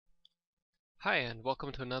Hi, and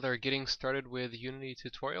welcome to another Getting Started with Unity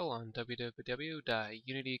tutorial on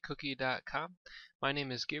www.unitycookie.com. My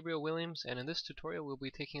name is Gabriel Williams, and in this tutorial we'll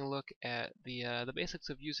be taking a look at the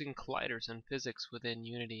basics of using colliders and physics within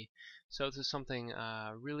Unity. So this is something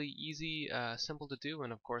really easy, simple to do,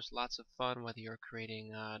 and of course lots of fun, whether you're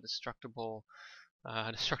creating destructible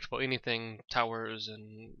anything, towers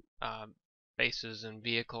and bases and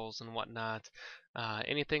vehicles and whatnot,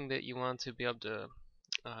 anything that you want to be able to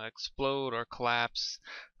explode or collapse,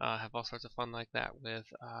 have all sorts of fun like that with.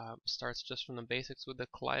 Starts just from the basics with the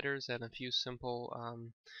colliders and a few simple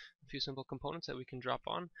components that we can drop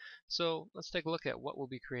on. So let's take a look at what we'll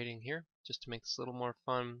be creating here. Just to make this a little more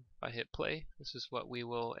fun, if I hit play, this is what we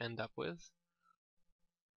will end up with.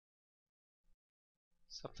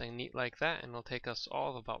 Something neat like that, and it'll take us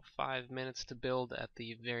all of about 5 minutes to build at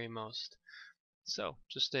the very most. So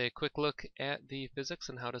just a quick look at the physics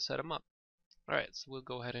and how to set them up. Alright, so we'll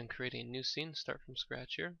go ahead and create a new scene, start from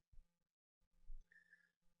scratch here.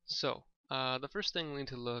 So, the first thing we need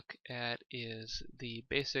to look at is the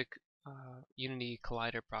basic Unity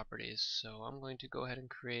collider properties. So I'm going to go ahead and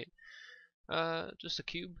create just a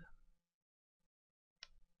cube,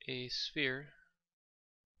 a sphere,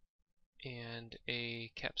 and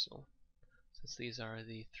a capsule, since these are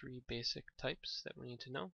the three basic types that we need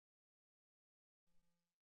to know.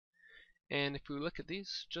 And if we look at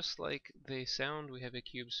these, just like they sound, we have a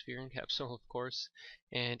cube, sphere, and capsule, of course,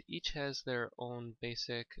 and each has their own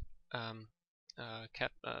basic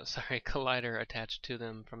collider attached to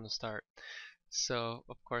them from the start. So,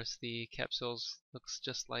 of course, the capsules looks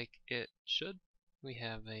just like it should. We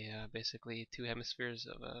have basically two hemispheres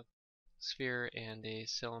of a sphere and a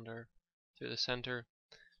cylinder through the center.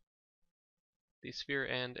 The sphere,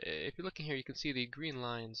 and if you're looking here, you can see the green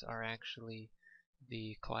lines are actually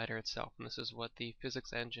the collider itself, and this is what the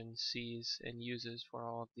physics engine sees and uses for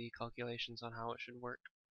all of the calculations on how it should work.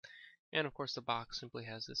 And of course the box simply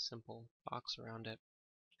has this simple box around it.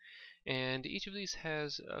 And each of these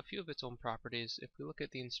has a few of its own properties. If we look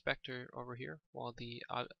at the inspector over here, while the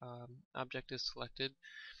object is selected,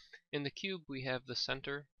 in the cube we have the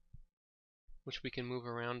center, which we can move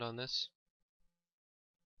around on this,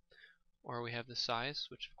 or we have the size,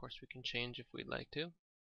 which of course we can change if we'd like to.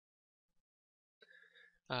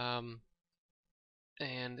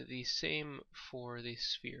 And the same for the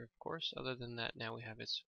sphere, of course, other than that now we have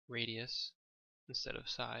its radius instead of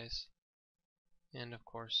size. And of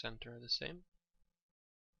course center the same.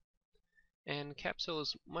 And capsule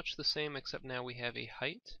is much the same, except now we have a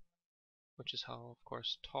height, which is how, of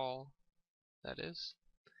course, tall that is,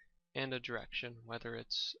 and a direction, whether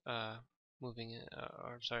it's moving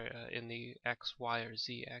in the X, Y, or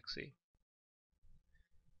Z axis.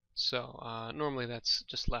 So normally that's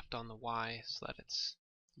just left on the Y so that it's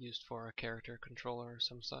used for a character controller or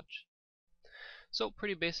some such. So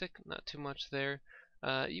pretty basic, not too much there.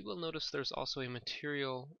 You will notice there's also a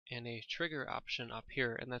material and a trigger option up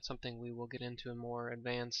here, and that's something we will get into in more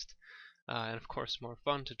advanced and of course more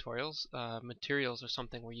fun tutorials. Materials are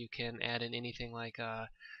something where you can add in anything like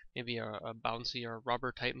maybe a bouncy or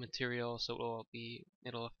rubber type material, so it'll be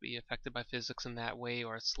affected by physics in that way,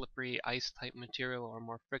 or a slippery ice type material, or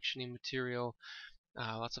more frictiony material.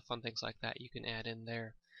 Lots of fun things like that you can add in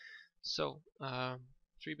there. So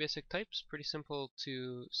three basic types, pretty simple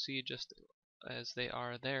to see just as they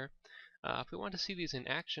are there. If we want to see these in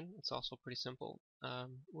action, it's also pretty simple.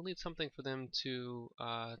 We'll need something for them to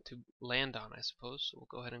land on, I suppose. So we'll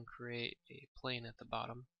go ahead and create a plane at the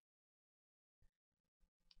bottom.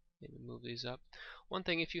 Maybe move these up. One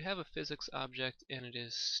thing, if you have a physics object and it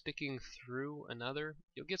is sticking through another,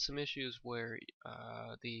 you'll get some issues where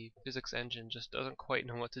the physics engine just doesn't quite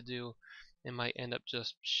know what to do. It might end up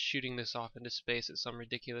just shooting this off into space at some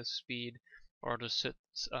ridiculous speed, or just sit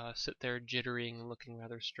there jittering and looking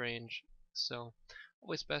rather strange. So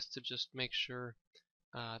always best to just make sure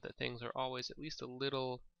that things are always at least a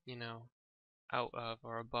little, out of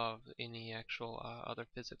or above any actual other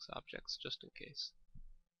physics objects, just in case.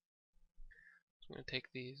 I'm going to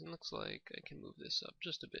take these, and it looks like I can move this up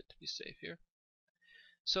just a bit to be safe here.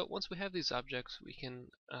 So once we have these objects, we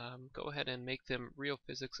can go ahead and make them real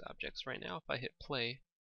physics objects. Right now, if I hit play,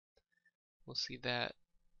 we'll see that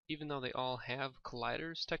even though they all have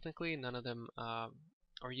colliders, technically, none of them,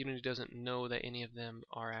 or Unity doesn't know that any of them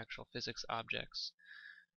are actual physics objects.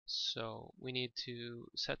 So we need to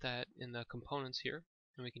set that in the components here,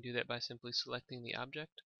 and we can do that by simply selecting the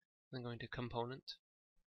object, then going to Component,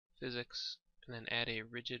 Physics, and then add a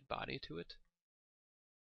rigid body to it.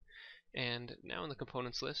 And now in the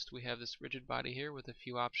components list we have this rigid body here with a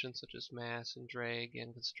few options such as mass and drag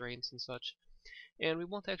and constraints and such. And we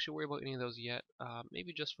won't actually worry about any of those yet.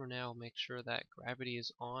 Maybe just for now, make sure that gravity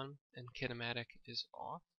is on and kinematic is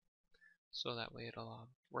off, so that way it'll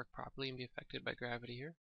work properly and be affected by gravity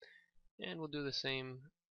here. And we'll do the same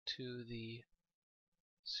to the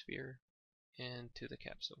sphere and to the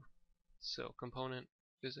capsule. So component,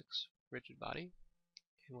 physics, rigid body,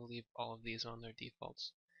 and we'll leave all of these on their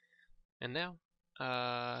defaults. And now,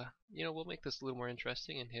 we'll make this a little more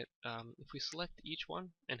interesting and hit, if we select each one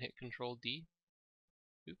and hit Control D,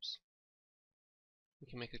 oops, we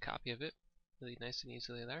can make a copy of it really nice and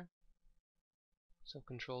easily there. So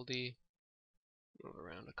Control D, move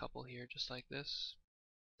around a couple here just like this,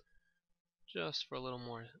 just for a little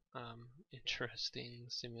more interesting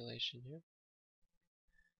simulation here.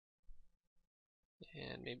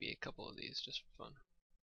 And maybe a couple of these just for fun.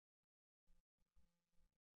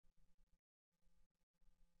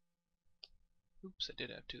 Oops, I did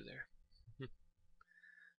have two there.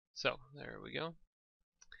 So, there we go.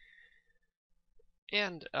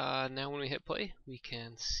 And now when we hit play, we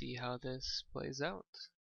can see how this plays out.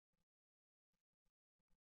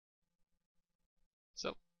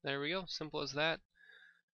 So, there we go, simple as that.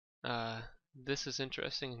 This is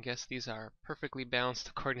interesting. I guess these are perfectly balanced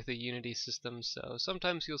according to the Unity system, so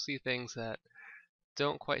sometimes you'll see things that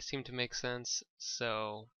don't quite seem to make sense.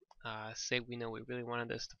 So, say we know we really wanted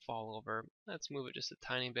this to fall over. Let's move it just a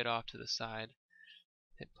tiny bit off to the side.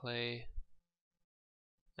 Hit play.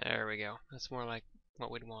 There we go. That's more like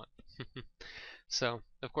what we'd want. So,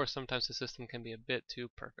 of course, sometimes the system can be a bit too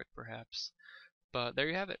perfect, perhaps. But there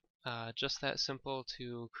you have it. Just that simple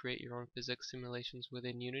to create your own physics simulations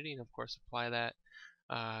within Unity, and of course apply that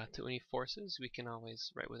to any forces. We can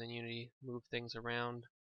always, right within Unity, move things around,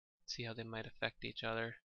 see how they might affect each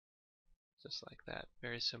other, just like that.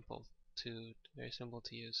 Very simple to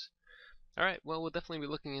use. Alright, well, we'll definitely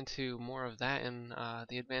be looking into more of that in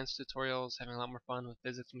the advanced tutorials, having a lot more fun with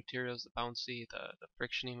physics materials, the bouncy, the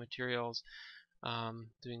frictiony materials,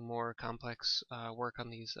 doing more complex work on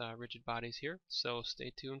these rigid bodies here. So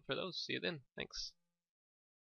stay tuned for those. See you then. Thanks.